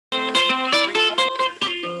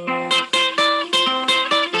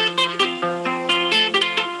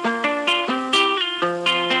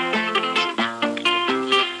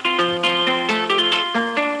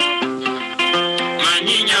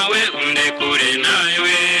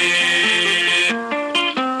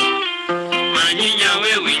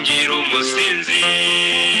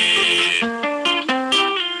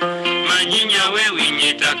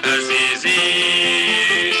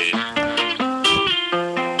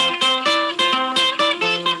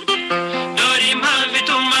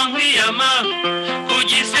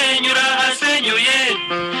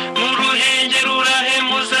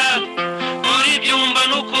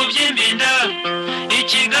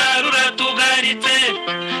ikigarura tugaritse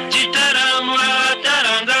kitaramura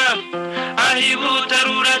ataranga ahibuta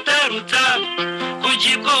ruratarutsa ku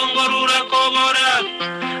gikongo rurakobora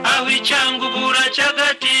aho icyangugura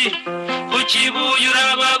cyagati ku kibuyura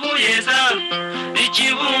babuyeza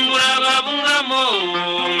ikibungura babungamo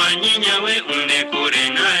manyinya we undekure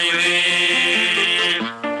nawe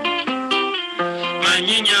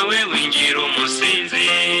manyinya we winjira umusinzi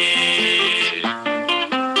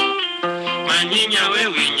manyinya we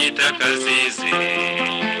winyita kazizi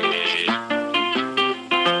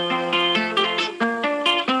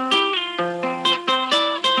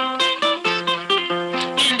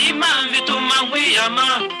indi mpamvu ituma nkwiyama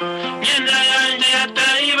myenda yanjye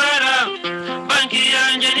yatayibara banki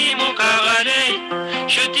yanjye ni mu kabare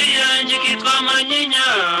nshuti yanjye kitwa manyinya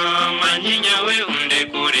manyinya we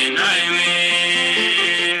undekure nawe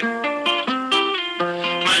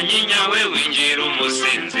manyinya we winjira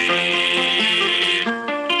umusinzi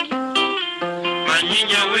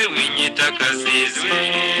manyinya we winyita kazizi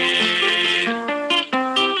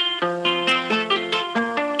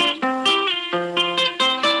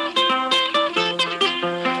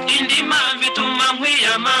indi mpamvu ituma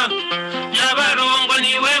nkwiyama Nyabarongo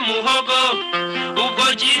niwe muhogo ubwo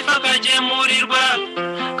gifa kagemurirwa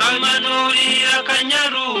kamanurira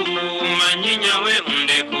Kanyaru manyinya we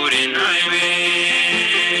undekure nawe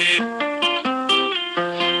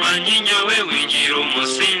manyinya we winjira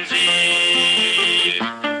umusinzi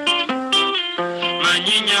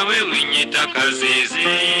manyinya we winyita kazizi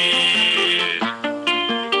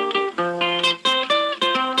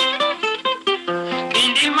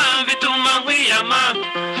indi mpamvu ituma nkwiyama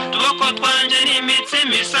tuboko twanje n'imitsi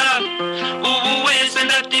misa ubu wese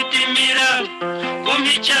ndatitimira kumpa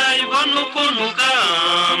icyayi ubona ukunuka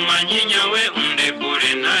manyinya we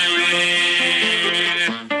undekure nawe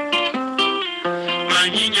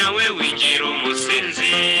manyinya we winjira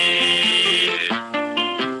umusinzi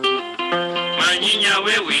manyinya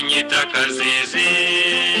we winyita kazizi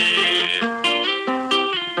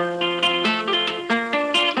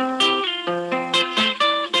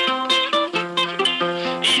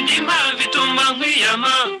indi mpamvu ituma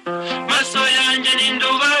nkwiyama maso yanjye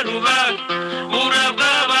n'indubaruba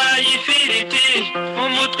urabwabaye ifiriti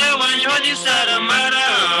umutwe wanjye wa gisaramara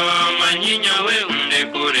manyinya we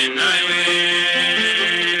undekure nawe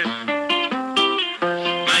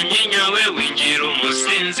manyinya we winjira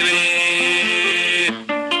umusinzi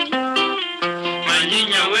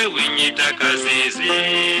manyinya we winyita kazizi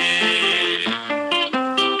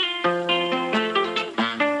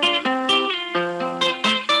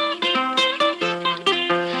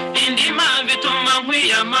indi mpamvu ituma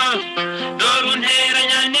nkwiyama dore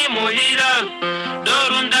unteranya n'imuhira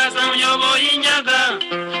dore undaza nyoboye inyaga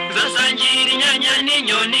zasangira inyanya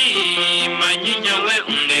n'inyoni manyinya we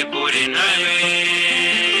undekure nawe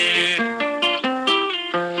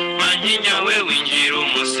manyinya we winjira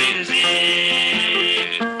umusinzi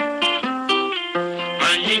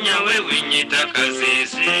manyinya we winyita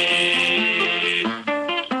kazizi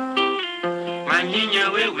manyinya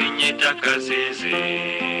we winyita kazizi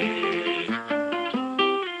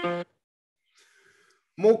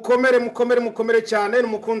mukomere cyane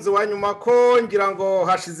n'umukunzi wa nyuma ko ngira ngo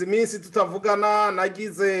hashize iminsi tutavugana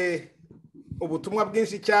nagize ubutumwa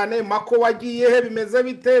bwinshi cyane mako wagiye he bimeze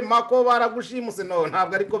bite mako baragushimuse no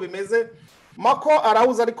ntabwo ariko bimeze mako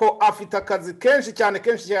arahuza ariko afite akazi kenshi cyane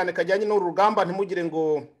kajyanye n'urugamba ntimugire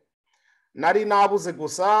ngo nari nabuze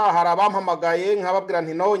gusa hari abampamagaye nkababwira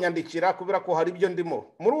nti no nyandikira kubera ko hari ibyo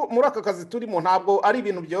ndimo muri aka kazi turimo ntabwo ari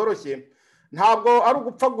ibintu byoroshye ntabwo ari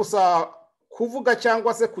ugupfa gusa kuvuga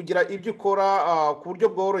cyangwa se kugira ibyo ukora ku buryo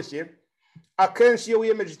bworoshye akenshi iyo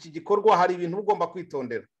wiyemeje iki gikorwa hari ibintu ugomba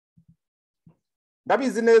kwitondera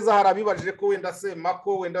ndabizi neza hari abibajije ko wenda se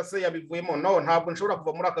mako wenda se yabivuyemo no ntabwo nshobora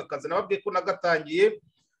kuva muri aka kazi nababwiye ko nagatangiye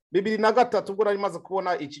 2003 ubwo nari maze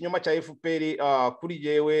kubona ikinyoma cya FPR kuri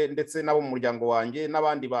yewe ndetse nabo mu muryango wanjye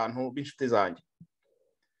n'abandi bantu b'inshuti zanjye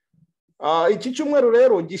iki cyumweru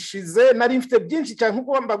rero gishize nari mfite byinshi cyane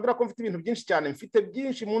nkuko mbabwira ko mfite ibintu byinshi cyane mfite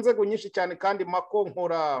byinshi mu nzego nyinshi cyane kandi mako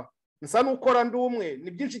nkora nsa n'ukora ndi umwe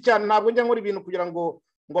ni byinshi cyane ntabwo njya nkora ibintu kugira ngo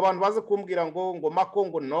abantu baze kumbwira ngo mako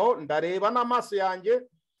ngo no ndareba n'amaso yanjye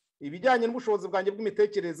ibijyanye n'ubushobozi bwanjye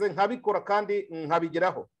bw'imitekerereze nkabikora kandi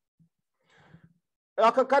nkabigeraho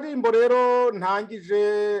aka karimbo rero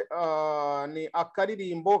ntangije ni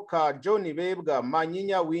akaririmbo ka John Bebwa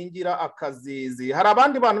manyinya wingira akazizi hari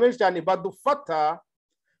abandi bantu benshi cyane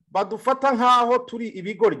badufata nkaho turi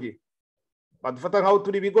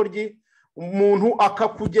ibigoryi umuntu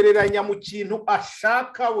akakugereranya mu kintu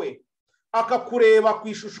ashaka we akakureba ku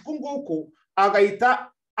ishusho nguko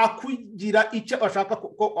agahita akugira icyo ashaka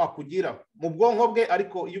ko akugira mu bwonko bwe,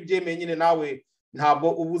 ariko iyo ubyemeye nyine nawe ntabwo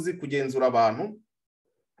ubuzi kugenzura abantu,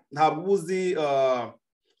 ntabwo ubuzi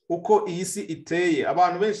uko iyi si iteye.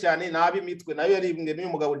 Abantu benshi cyane n'ab'imitwe nayo yaribwe n'uyu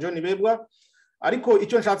mugabo John Bebwa. Ariko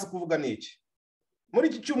icyo nshatse kuvuga ni iki: muri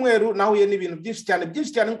iki cyumweru nahuye n'ibintu byinshi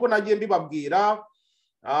cyane nkuko nagiye mbibabwira.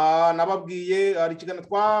 Nababwiye hari ikiganiro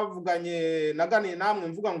twavuganye naganiye namwe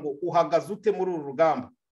mvuga ngo uhagaze ute muri uru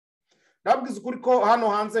rugamba. Nababwiza ukuri ko hano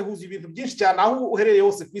hanze huza ibintu byinshi cyane, aho uherereye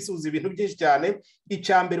hose ku isi huza ibintu byinshi cyane.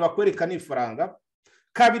 Icya mbere bakwereka ni ifaranga,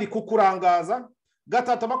 kabiri kukurangaza,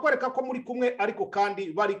 gatatu bakwereka ko muri kumwe ariko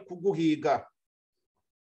kandi bari kuguhiga.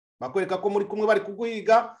 Bakwereka ko muri kumwe bari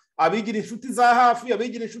kuguhiga, abigira inshuti za hafi,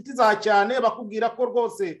 abigira inshuti za cyane, bakubwira ko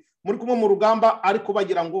rwose muri kumwe mu rugamba, ariko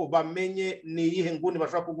bagira ngo bamenye ni iyihe nguni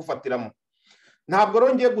bashaka kugufatiramo. Ntabwo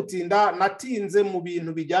rongeye gutinda, natinze mu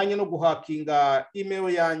bintu bijyanye no guhakinga email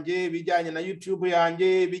yanjye, bijyanye na YouTube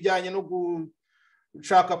yanjye, bijyanye no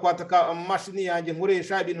gushaka kwataka mashini yanjye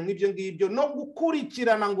nkoresha, ibintu nk'ibyo ngibyo, no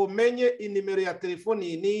gukurikirana ngo menye inimero ya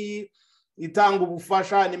telefoni niyi itanga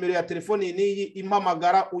ubufasha, nimero ya telefoni niyi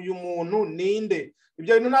impamagara, uyu muntu ninde.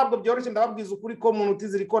 Ibyo bintu ntabwo byoroshye, ndababwiza ukuri ko umuntu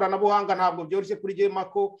utizira ikoranabuhanga ntabwo byoroshye kuri Gema,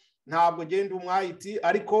 ko ntabwo genda umwayiti,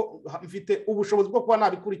 ariko mfite ubushobozi bwo kuba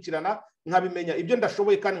nabikurikirana nkabimenya ibyo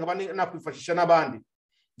ndashoboye, kandi nkaba nakwifashisha n'abandi.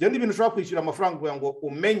 Ibyo ni ibintu ushobora kwishyura amafaranga kugira ngo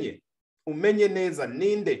umenye neza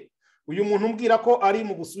ninde uyu muntu. Umbwira ko ari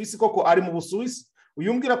mu Busuwisi, koko ari mu Busuwisi.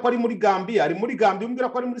 Uyu umbwira ko ari muri Gambia, ari muri Gambia. Umbwira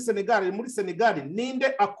ko ari muri Senegal, ari muri Senegal.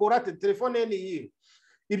 Ninde akora telefone ni iyi?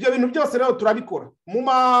 Ibyo bintu byose rero turabikora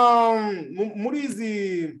muri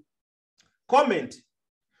izi comment.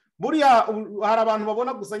 Buriya hari abantu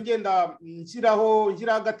babona gusa ngenda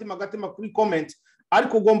ngira agatima kuri comment,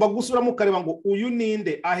 ariko ugomba gusubiramo ukareba ngo uyu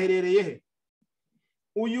ninde, aherereye he?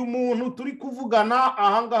 Uyu muntu turi kuvugana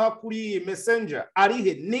ahangaha kuri messenger ari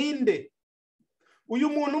he? Ninde? Uyu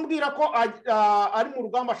muntu umbwira ko ari mu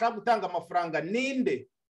rugamba ashaka gutanga amafaranga ninde?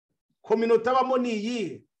 Community abamo ni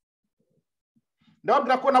iyihe?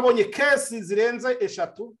 Ndababwira ko nabonye kesi zirenze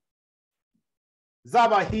 3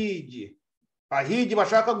 z'abahigi. Abahigi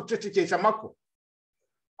bashaka gucecekesha Mako,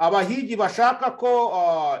 abahigi bashaka ko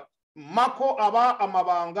Mako aba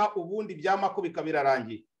amabanga, ubundi bya Mako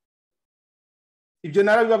bikabirarangiye. Ibyo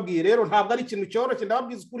narabibabwiye rero, ntabwo ari ikintu cyoroshye.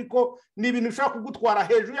 Ndababwiza ukuri ko ni ibintu ushaka kugutwara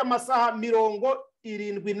hejuru y'amasaha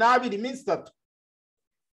 72 iminsi 3.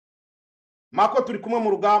 Mako turi kumwe mu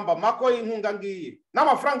rugamba, Mako inkunga ngiye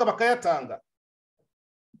n'amafaranga bakayatanga.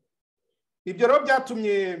 Ibyo rero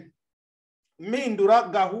byatumye mpindura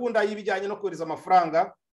gahunda y'ibijyanye no kohereza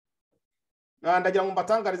amafaranga. Ndagira ngo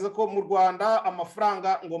mbatangarize ko mu Rwanda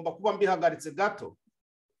amafaranga ngomba kuba mbihagaritse gato.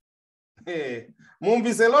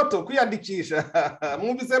 Mwumvise loto kwiyandikisha,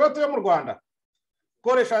 mwumvise loto yo mu Rwanda.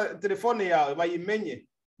 Koresha telefone yawe bayimenye,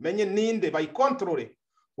 menye ninde, bayikontrole,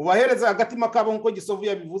 ubahereze agatima kabo nkuko Gisovu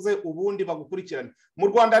yabivuze, ubundi bagukurikirane. Mu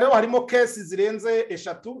Rwanda rero harimo kesi zirenze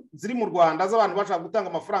 3 ziri mu Rwanda z'abantu bashaka gutanga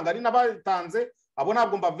amafaranga, ari n'abatanze, abo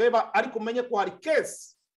ntabwo mbaveba, ariko umenye ko hari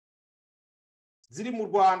kesi ziri mu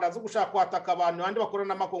Rwanda zo gushaka kwataka abantu bandi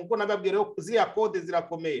bakorana n'Amako. Nkuko nababwiye rero ziya code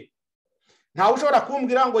zirakomeye. Ntawe ushobora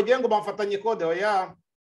kumbwira ngo ngiye ngo bamfatanye code, oya,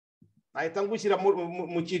 nahita ngushyira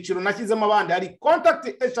mu cyiciro nashyizemo abandi. Hari contact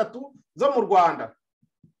 3 zo mu Rwanda.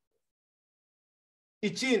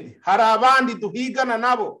 Ikindi, hari abandi duhigana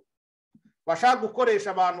nabo bashaka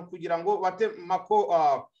gukoresha abantu kugira ngo bate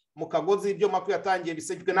Mako mu kagozi. Ibyo Mako yatangiye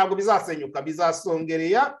bisenyuke, ntabwo bizasenyuka,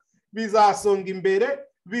 bizasongereya, bizasonga imbere,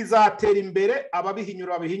 bizatera imbere,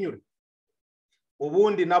 ababihinyura babihinyure,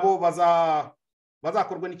 ubundi nabo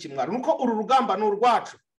bazakorwa n'ikimwaro. Nuko uru rugamba ni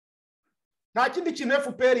urwacu, nta kindi kintu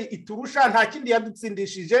FPR iturusha, nta kindi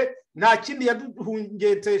yadutsindishije, nta kindi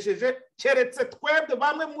yaduhungetesheje, keretse twebwe,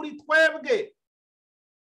 bamwe muri twebwe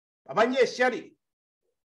abanyeshyari,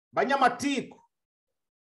 banyamatiku,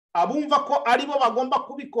 abumva ko aribo bagomba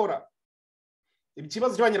kubikora.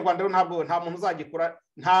 Ikibazo cy'abanyarwanda rero ntabwo nta muntu uzagikora,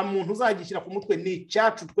 nta muntu uzagishyira ku mutwe, ni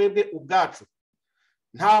cyacu twebwe ubwacu.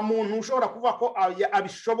 Nta muntu ushobora kuvuga ko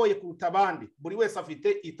abishoboye kuruta abandi. Buri wese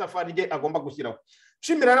afite itafari rye agomba gushyiraho.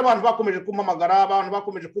 Nshimira n'abantu bakomeje kumpamagara, abantu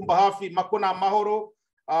bakomeje kumba hafi. Mako ni amahoro.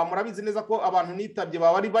 Murabizi neza ko abantu nitabye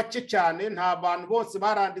baba ari bake cyane, nta bantu bose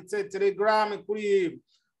baranditse Telegram, kuri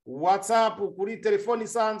WhatsApp, kuri telefone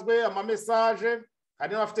isanzwe, ama message,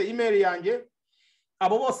 hari n'abafite email yanjye.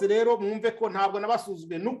 Abo bose rero mwumve ko ntabwo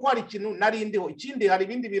nabasuzumye, nuko hari ikintu narindiho. Ikindi, hari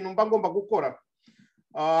ibindi bintu mba ngomba gukora,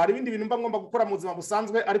 hari ibindi bintu mba ngomba gukora mu buzima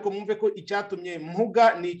busanzwe, ariko mwumve ko icyatumye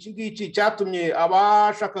mpuga ni iki ngiki, cyatumye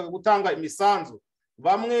abashaka gutanga imisanzu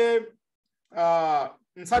bamwe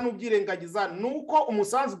nsa n'ubyirengagiza. Nuko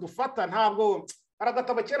umusanzu dufata ntabwo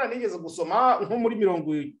agatabo kera nigeze gusoma nko muri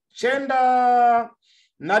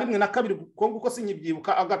 1992 kuko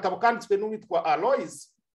sinyibyibuka, agatabo kanditswe n'uwitwa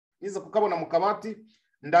Aloys, nize kukabona mu kabati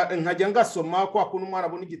nkajya ngasoma kwa kuntu umwana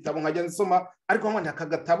abona igitabo nkajya nsoma, ariko nkandi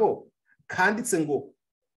akagatabo kanditse ngo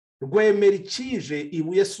rwemera ikije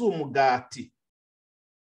ibuye si umugati.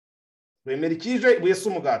 Rwemera ikije ibuye si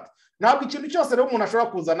umugati. Ntabwo ikintu cyose rero umuntu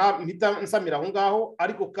ashobora kuzana mpita nsamira aho ngaho,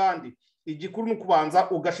 ariko kandi igikuru ni kubanza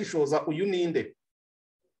ugashishoza uyu ninde.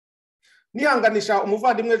 Nihanganisha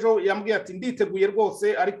umuvandimwe ejo yambwiye ati nditeguye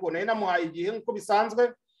rwose, ariko naye namuhaye igihe nkuko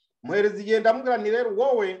bisanzwe, muhereza igihe ndamubwira ni rero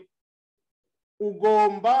wowe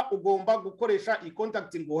ugomba gukoresha i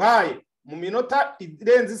contact nguhaye mu minota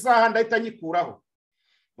irenze isaha ndahita nyikuraho.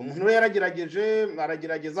 Umuntu we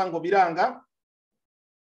aragerageza ngo biranga.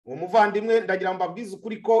 Uwo muvandimwe ndagira mbabwiza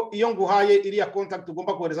ukuri ko iyo nguhaye iriya contact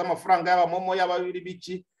ugomba kohereza amafaranga y'aba momo y'ababiri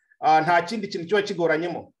biki, nta kindi kintu cyo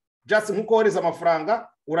kigoranyemo, just nkuko wohereza amafaranga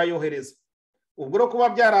urayohereza. Ubwo rero kuba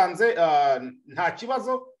byaranze nta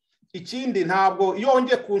kibazo. Ikindi ntabwo iyo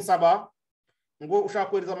wongeye kunsaba ngo ushaka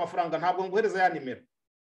kohereza amafaranga ntabwo nguhereza ya nimero,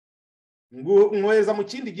 ngohereza mu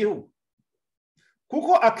kindi gihugu,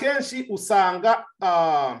 kuko akenshi usanga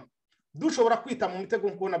dushobora kwita mu mitego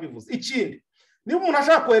nkuko nabivuze. Ikindi, niba umuntu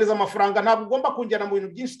ashaka kohereza amafaranga ntabwo ugomba kunjyana mu bintu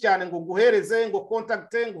byinshi cyane ngo nguhereze ngo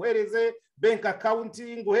contact, nguhereze bank account,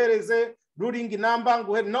 nguhereze ruling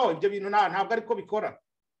number, no, ibyo bintu ntabwo ariko bikora.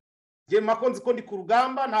 Je makonzi ko ndi ku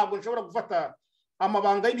rugamba, ntabwo nshobora gufata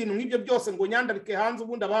amabanga y'ibintu nk'ibyo byose ngo nyandarike hanze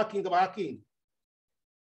ubundi abahakinga.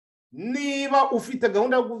 Niba ufite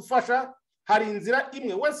gahunda yo gufasha, hari inzira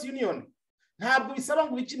imwe, West Union, ntabwo bisaba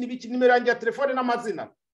ngo biki nimero yanjye ya telefone n'amazina,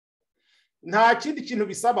 nta kindi kintu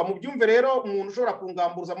bisaba. Mu byumve rero umuntu ushobora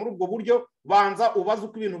kungambuza muri ubwo buryo, banza ubaze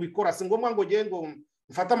uko ibintu bikora. Si ngombwa ngo ngiye ngo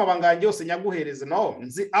mfate amabanga yanjye yose nyaguhereze, no,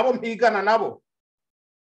 nzi abo mpigana nabo.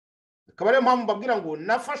 Akaba ariyo mpamvu mbabwira ngo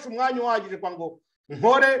nafashe umwanya uhagije kwa ngo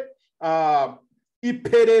nkore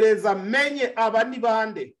iperereza, menye aba ni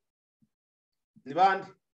bande.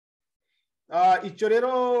 Icyo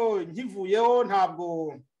rero nkivuyeho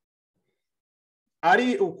ntabwo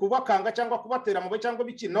ari ukubakanga cyangwa kubatera amabuye cyangwa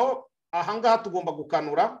bikino. Ahangaha tugomba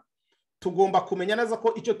gukanura, tugomba kumenya neza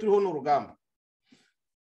ko icyo turiho n'urugamba.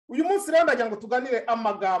 Uyu munsi rero ndagira ngo tuganire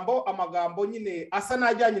amagambo nyine asa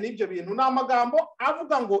najyanye n'ibyo bintu. Ni amagambo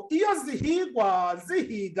avuga ngo iyo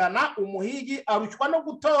zihigana umuhigi arushywa no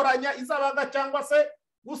gutoranya izabaga cyangwa se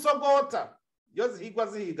gusogota. Iyo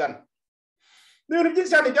zihigana ni ibintu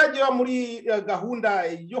byinshi cyane byagiye muri gahunda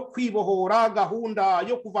yo kwibohora, gahunda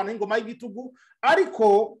yo kuvana ingoma y'igitugu,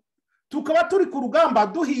 ariko tukaba turi ku rugamba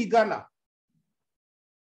duhigana.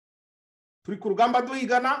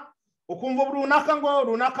 Ukumva runaka ngo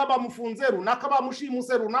runaka bamufunze, runaka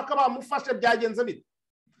bamushimuse, runaka bamufashe, byagenze bite?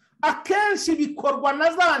 Akenshi bikorwa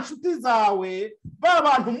na za nshuti zawe, ba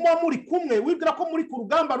bantu muba muri kumwe, wibwira ko muri ku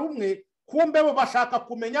rugamba rumwe, kumbe bo bashaka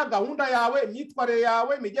kumenya gahunda yawe, imyitwarire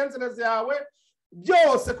yawe, imigenzereze yawe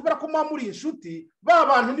byose, kubera ko muba muri inshuti. Ba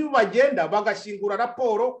bantu nibo bagenda bagashingura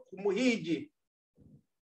raporo ku muhigi.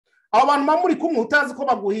 Abo bantu muba muri kumwe utazi ko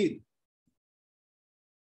baguhiga.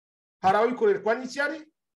 Hari abikoreshwa n'ishyari,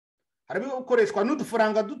 hari abikoreshwa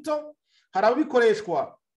n'udufaranga duto, hari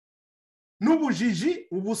abikoreshwa n'ubujiji,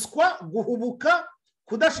 ubuswa, guhubuka,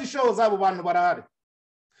 kudashishoza. Abo bantu barahari.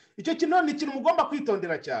 Icyo kintu ni ikintu mugomba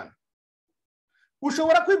kwitondera cyane.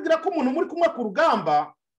 Ushobora kwibwira ko umuntu muri kumwe ku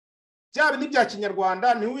rugamba byaba n'ibya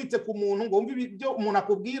kinyarwanda, ntiwite ku muntu ngo wumve ibyo umuntu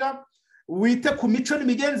akubwira, wite ku mico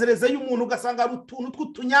n'imigenzereze y'umuntu, ugasanga ari utuntu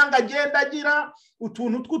tw'utunyanga agenda agira,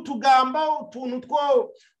 utuntu tw'utugamba, utuntu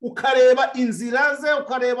two ukareba inzira ze,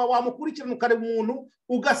 ukareba wamukurikirana, ukareba umuntu,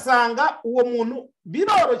 ugasanga uwo muntu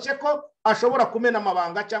biroroshye ko ashobora kumena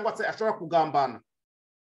amabanga cyangwa se ashobora kugambana.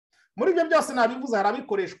 Muri ibyo byose nabivuze, hari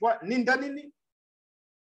abikoreshwa n'inda nini,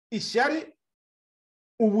 ishyari,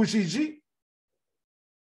 ubujiji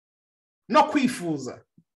no kwifuza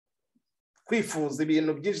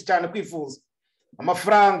ibintu byinshi cyane, kwifuza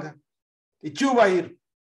amafaranga, icyubahiro,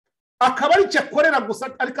 akaba ari cyo akorera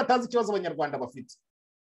gusa, ariko atazi ikibazo abanyarwanda bafite.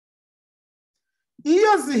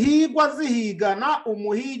 Iyo zihigana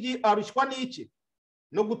umuhigi arushywa n'iki?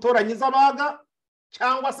 No gutoranya izabaga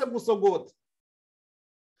cyangwa se gusogota.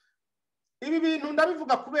 Ibi bintu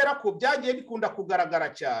ndabivuga kubera ko byagiye bikunda kugaragara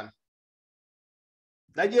cyane.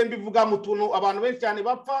 Nagiye mbivuga mu tuntu abantu benshi cyane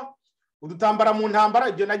bapfa, udutambara mu ntambara.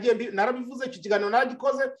 Ibyo narabivuze, icyo kiganiro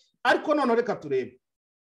naragikoze, ariko none reka turebe.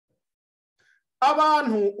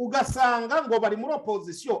 Abantu ugasanga ngo bari muri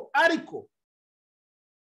opposition, ariko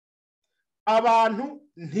abantu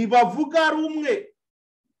ntibavuga rumwe,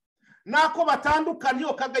 nako batandukanye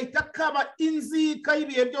kagahita kaba inzika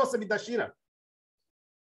y'ibihe byose bidashira.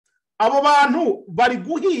 abo bantu bari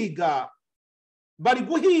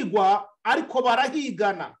guhigwa ariko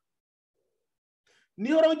barahigana.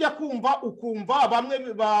 Niho rero ujya kumva ukumva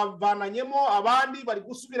bamwe bavananyemo, abandi bari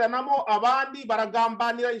gusubiranamo, abandi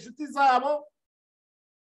baragambanira inshuti zabo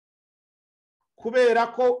kubera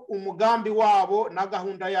ko umugambi wabo na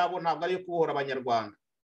gahunda yabo ntabwo ari kubohora abanyarwanda.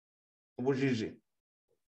 Ubujiji,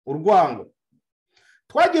 urwango,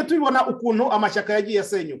 twagiye tubibona ukuntu amashyaka yagiye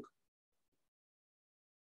asenyuka.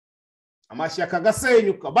 Amashyaka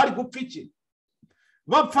agasenyuka bari gupfa iki?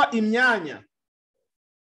 Bapfa imyanya.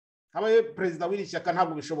 Habaye perezida w'iri shyaka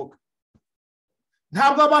ntabwo bishoboka.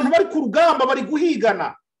 Ntabwo abantu bari ku rugamba bari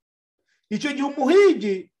guhigana. Icyo gihe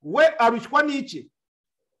umuhigi we arushywa n'iki?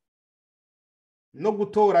 No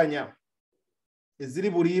gutoranya iziri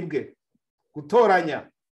buribwe,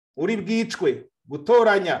 gutoranya uri bwicwe,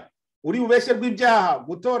 gutoranya uri bubeshye rw'ibyaha,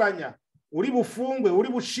 gutoranya uri bufungwe, uri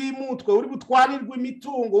bushimutwe, uri butwarirwe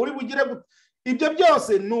imitungo, uri bugire ibyo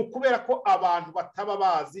byose ni ukubera ko abantu bataba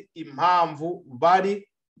bazi impamvu bari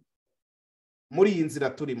muri iyi nzira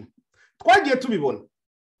turimo. Twagiye tubibona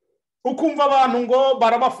ukumva abantu ngo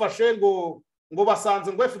barabafashe ngo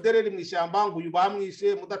basanze ngo FDLR mu ishyamba, ngo uyu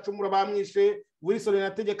bamwishe, Mudacumura bamwishe, Wilson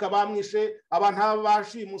nategeka bamwishe, abantu aba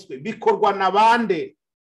bashimuswe. Bikorwa na bande?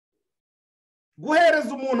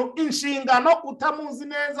 Guhereza umuntu inshingano utamuzi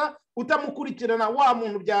neza, utamukurikirana, wa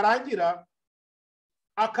muntu byarangira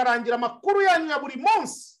akarangira amakuru yanyu ya buri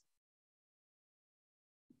munsi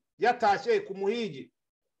yatashye ku muhigi,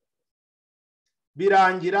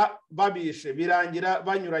 birangira babishe, birangira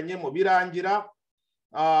banyuranyemo, birangira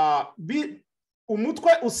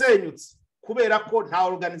umutwe usenyutse kubera ko nta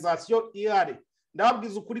organization ihari.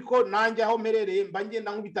 Ndababwiza ukuri ko nanjye aho merereye mba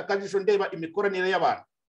ngenda nkubita akajisho ndeba imikoranire y'abantu,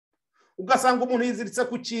 ugasanga umuntu yiziritse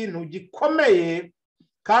ku kintu gikomeye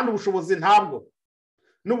kandi ubushobozi ntabwo,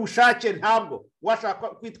 n'ubushake ntabwo, washaka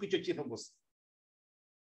kwitwa icyo kintu gusa.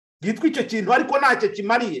 Gitwa icyo kintu ariko ntacyo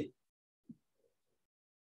kimariye.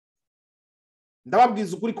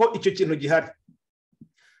 Ndababwiza ukuri ko icyo kintu gihari.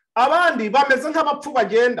 Abandi bameze nk'abapfu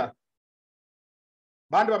bagenda.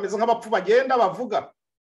 Bandi bameze nk'abapfu bagenda bavuga.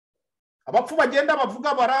 Abapfu bagenda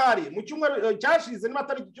bavuga barari. Mu cyumweru cyashize ni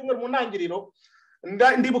matari cyumweru mu ntangiriro,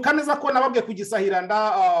 ndibuka neza ko nababwiye kugisahira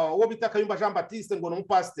uwo bita Kayumba Jean Baptiste ngo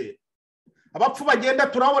n'umupasiteri. Abapfu bagenda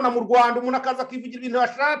turabona mu Rwanda, umuntu akaza kwivugira ibintu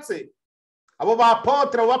yashatse. Abo ba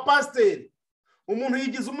apotre, abo ba pasiteri. Umuntu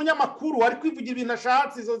yigize umunyamakuru ari kwivugira ibintu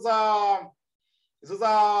ashatse, izo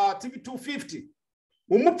za TV 250.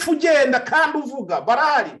 Umupfu ugenda kandi uvuga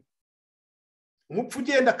barahari. Umupfu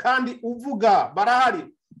ugenda kandi uvuga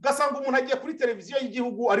barahari. Ugasanga umuntu agiye kuri televiziyo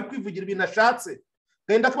y'igihugu ari kwivugira ibintu ashatse,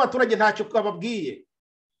 genda ko abaturage ntacyo kababwiye.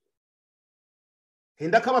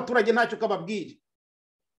 Genda ko abaturage ntacyo kababwiye.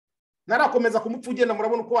 Narakomeza kumupfu ugenda,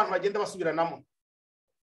 murabona uko abantu bagenda basubiranamo.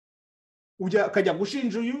 Ujya akajya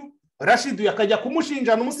gushinja uyu, Rashid akajya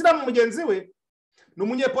kumushinja n'umusiramu mugenzi we,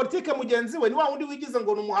 n'umunyepolitike mugenzi we, ni wa wundi wigize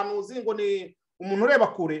ngo ni umuhanuzi, ngo ni umuntu ureba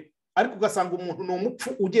kure, ariko ugasanga umuntu ni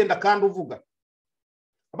umupfu ugenda kandi uvuga.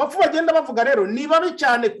 Abapfu bagenda bavuga rero ni babi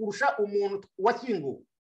cyane kurusha umuntu washyinguwe.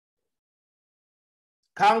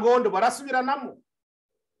 Kangondo barasubiranamo,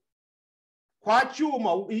 kwa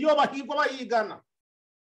Cyuma iyo bahigwa bayigana.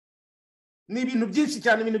 Ni ibintu byinshi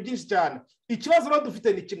cyane, Ikibazo rero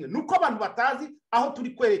dufite ni kimwe, nuko abantu batazi aho turi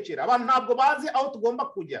kwerekera. Abantu ntabwo bazi aho tugomba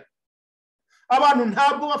kujya. Abantu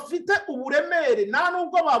ntabwo bafite uburemere, nta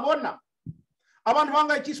nubwo babona. Abantu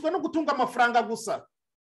bangayikishwe no gutunga amafaranga gusa.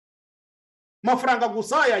 Amafaranga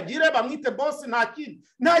gusa yagire bamwite boss, nta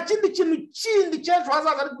kindi kintu kindi cy'ejo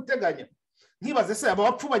hazaza ari guteganya. Nkibaze se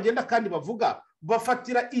aba bapfu bagenda kandi bavuga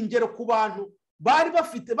bafatira ingero ku bantu bari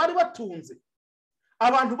batunze.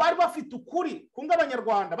 Abantu bari bafite ukuri kunga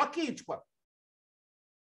abanyarwanda bakicwa.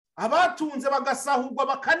 Abatunze bagasahurwa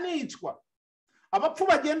bakanicwa. Abapfu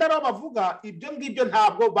bagenda rero bavuga ibyo ngibyo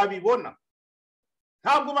ntabwo babibona.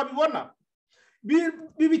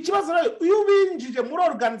 Bibi kibazo rero iyo binjije muri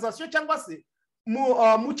organization cyangwa se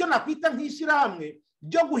mu cyo nakwita nk'ishyirahamwe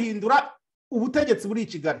byo guhindura ubutegetsi buri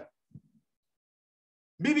Kigali.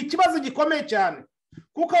 Bibi kibazo gikomeye cyane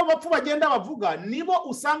kuko abapfu bagenda bavuga nibo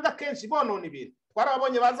usanga kenshi bonona ibintu.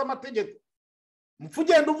 Twarabonye baza amategeko, umupfu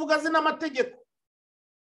ugenda uvuga zina amategeko,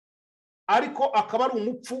 ariko akaba ari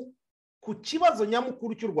umupfu ku kibazo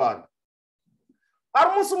nyamukuru cy'u Rwanda. Ari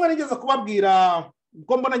umunsi umwe nigeze kubabwira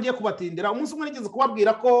ko mbona ngiye kubatindira, umunsi umwe nigeze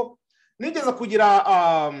kubabwira ko nigeze kugira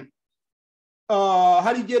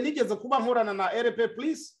hari igihe nigeze kuba nkorana na RP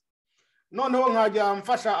Police, noneho nkajya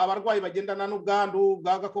mfasha abarwayi bagendana n'ubwandu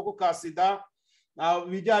bw'agakoko ka sida,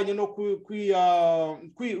 bijyanye no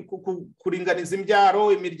kuringaniza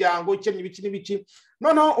imbyaro, imiryango ikennye ibiki n'ibiki.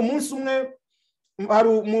 Noneho umunsi umwe hari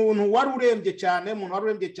umuntu wari urembye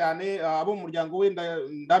cyane abo mu muryango we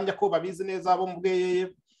ndamya ko babizi neza abo mu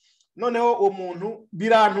bweyeye noneho uwo muntu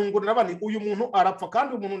birantungura nabani uyu muntu arapfa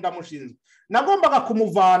kandi umuntu ndamushinzwe nagombaga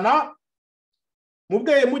kumuvana mu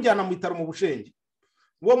bweye mujyana mu bitaro mu Bushenge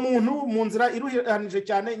uwo muntu mu nzira iruhanije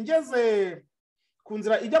cyane ngeze ku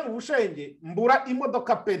nzira ijya mu Bushenge mbura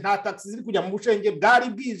imodoka pe nta taxi ziri kujya mu Bushenge bwari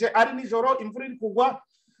bwije ari nijoro imvura iri kugwa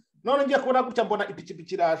none ngiye kubona gutya mbona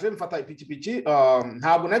ipikipiki iraje mfata ipikipiki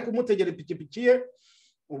ntabwo nari kumutegera ipikipiki ye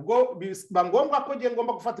ubwo bangombwa ko ngiye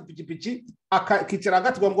ngomba gufata ipikipiki akicara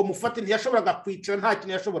hagati ngo mufate ntiyashoboraga kwicara nta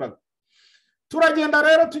kintu yashoboraga turagenda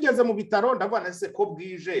rero tugeze mu bitaro ndabona ese ko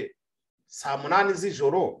bwije saa 8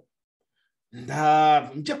 z'ijoro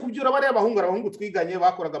nje kubyura bariya abahungu twiganye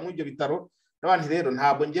bakoraga muri ibyo bitaro n'abandi rero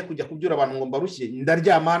ntabwo ngiye kujya kubyura abantu ngo mbarushye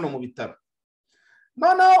ndaryama hano mu bitaro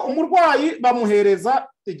noneho umurwayi bamuhereza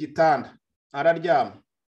igitanda araryama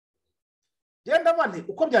genda bane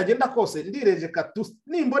uko byagenda kose ndireje katu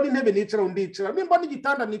nimbona intebe nicara undicara nimbona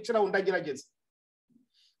igitanda nicara undagerageza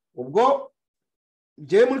ubwo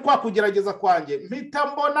ngiye muri kwa kugerageza kwanjye mpita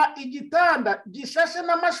mbona igitanda gishashe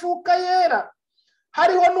n'amashuka yera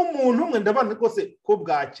hariho n'umuntu umwe ndabana kose ko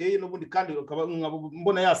bwakeye n'ubundi kandi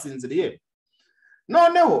mbona yasinziriye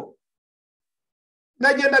noneho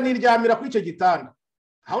nagenda niryamira kuri icyo gitanda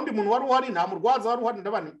nta wundi muntu wari uhari nta murwaza wari uhari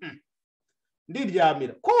ndabana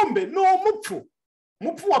ndiryamira kumbe ni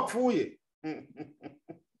umupfu wapfuye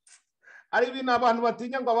ari ibintu abantu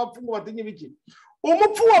batinya ngo abapfu ngo batinye ibiki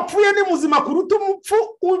umupfu wapfuye ni muzima kuruta umupfu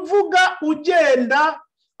uvuga ugenda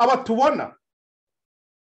abatubona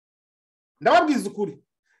ndababwiza ukuri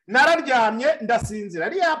nararyamye ndasinzira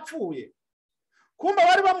ari yapfuye kumbe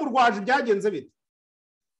bari bamurwaje byagenze bite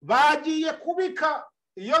bagiye kubika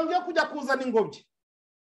iyo ngiye kujya kuzana ingobyi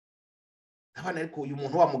abana ariko uyu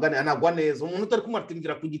muntu wamugana anagwa neza umuntu utari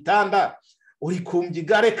kumwatingira ku gitanda uri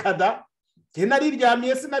kumbyigare kada je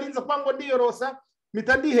nariryamiye sinarinze kwa ngo ndiyorosa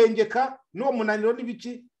mita ndihengeka n'uwo munaniro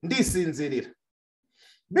n'ibiki ndisinzirira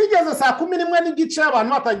bigeze saa 11 n'igice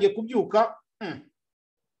abantu batangiye kubyuka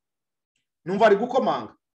numva ari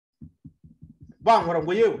gukomanga bankora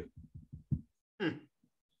ngo yewe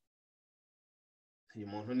uyu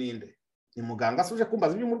muntu ninde ni muganga asuje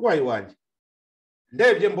kumbaza iby'umurwayi wanjye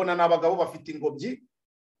ndebye mbona n'abagabo bafite ingobyi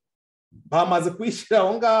bamaze kwishira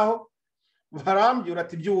aho ngaho barambyura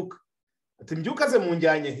ati mbyuka ze mu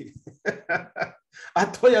njyanye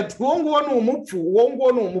atoya uwo nguwo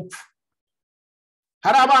ni umupfu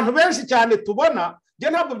hari abantu benshi cyane tubona nge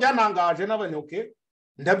ntabwo byanangaje n'abane oke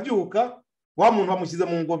ndabyuka wa muntu bamushyize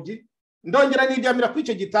mu ngobyi ndongera niryamira kuri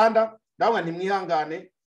icyo gitanda ndabona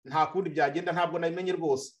ntimwihangane nta kundi byagenda ntabwo nabimenye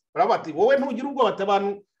rwose baravuga ati wowe ntugira ubwoba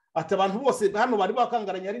abantu bose hano bari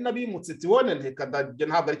bakangaranye ari n'abimutse tibone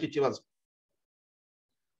ntabwo ari cyo kibazo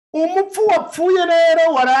umupfu wapfuye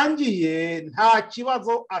rero warangiye nta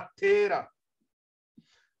kibazo atera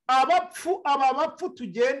aba bapfu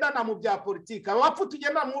tugendana mu bya politiki aba bapfu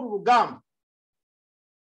tugendana muri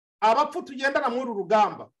uru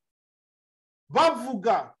rugamba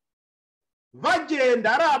bavuga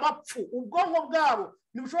bagenda ari abapfu ubwonko bwabo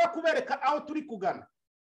ntibushobora kubereka aho turi kugana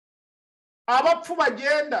abapfu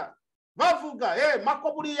bagenda bavuga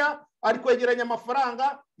mako buriya ari kwegeranya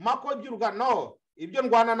amafaranga mako by'urugano ibyo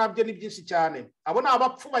ndwana nabyo ni byinshi cyane abo ni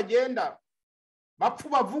abapfu bagenda bapfu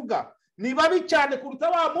bavuga ni babi cyane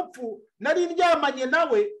kuruta ba mupfu nari ndyamanye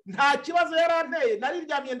nawe nta kibazo yaranteye nari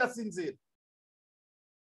ndyamye ndasinzira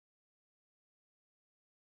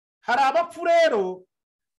hari abapfu rero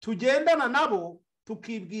tugendana nabo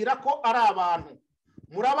tukibwira ko ari abantu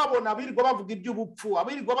murababona birirwa bavuga iby'ubupfu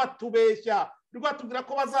abirirwa batubeshya birirwa batubwira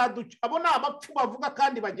ko bazaduca abo ni abapfu bavuga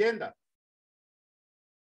kandi bagenda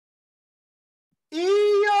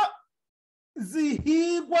iyo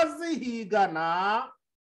zihigana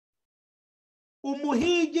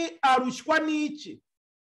umuhigi arushywa n'iki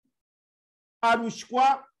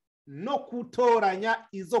arushywa no gutoranya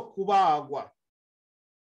izo kubagwa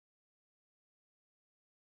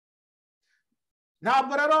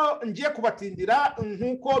ntabwo rero ngiye kubatindira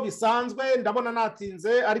nk'uko bisanzwe ndabona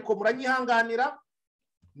natinze ariko muranyihanganira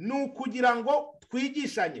ni ukugira ngo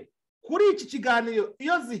twigishanye kuri iki kiganiro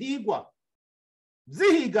iyo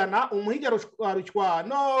zihigana umuhigi arushywa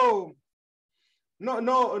no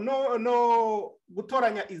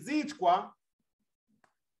gutoranya izicwa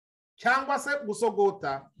cyangwa se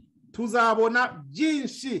gusogota tuzabona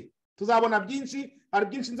byinshi hari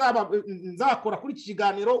byinshi nzakora kuri iki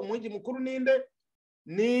kiganiro umuhigi mukuru ninde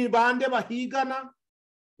ni bande bahigana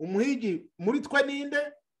umuhigi muri twe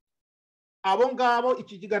ninde abo ngabo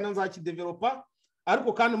iki kiganiro nzakidevelopa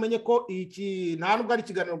ariko kandi umenye ko iki nta nubwo ari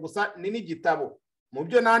ikiganiro gusa ni n'igitabo mu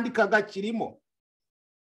byo nandikaga kirimo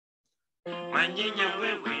manyinya we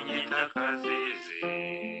winyita kazizi.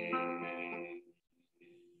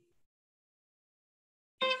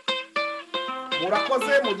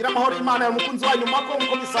 murakoze mugira amahoro y'Imana ya mukunzi wanyu mako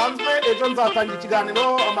nkuko bisanzwe ejo nzatangira ikiganiro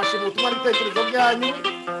amashimwe ubutumwa n'ibitekerezo byanyu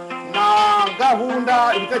na gahunda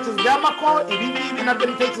ibitekerezo bya mako ibi nabyo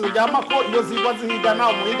ibitekerezo bya mako iyo zigwa zihigana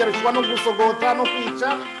umuhigi arushywa no gusogota no kwica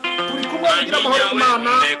turi kumwe mugira amahoro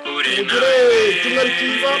y'Imana mugire icyumweru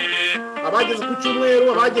cyiza abageze ku cyumweru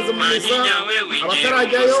abageze mu misa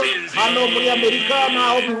abatarajyayo hano muri Amerika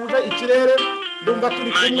naho bihuje ikirere ndumva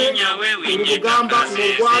turi kumwe urugamba ni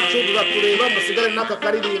urwacu ruzatureba musigare n'aka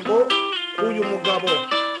karirimbo k'uyu mugabo.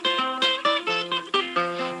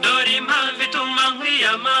 Dore impamvu ituma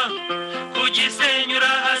nkwiyama ku Gisenyi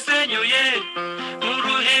urahasenyuye mu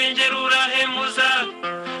Ruhenge rurahemuza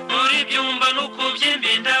muri Byumba no ku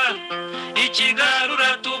Byimbinda i Kigali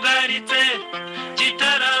uratugaritse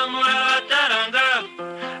Gitaramura hataranga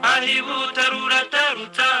ahibuta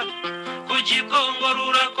ruratarutsa ku Gikongo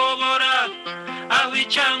rurakobora aho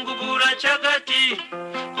icyangugura cyagati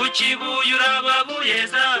ku Kibuye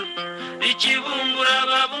urababuyeza ikibungura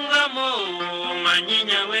babungamo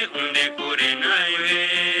manyinya we undekure nawe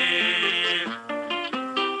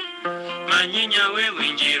manyinya we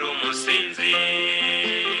wingira umusinzi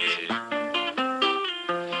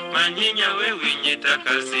manyinya we winyita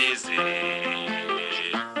kazizi.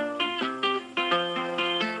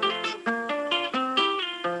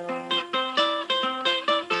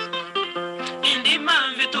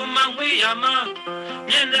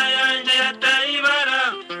 Myenda yanjye yatayibara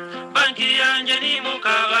banki yanjye ni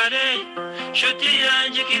mukabare shuti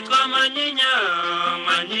yanjye kitwa manyinya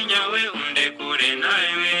manyinya we undekure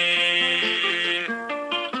nawe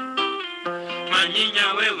manyinya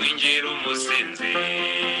we winjira umusinzi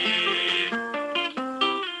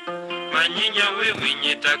manyinya we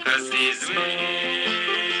winyita kazizi.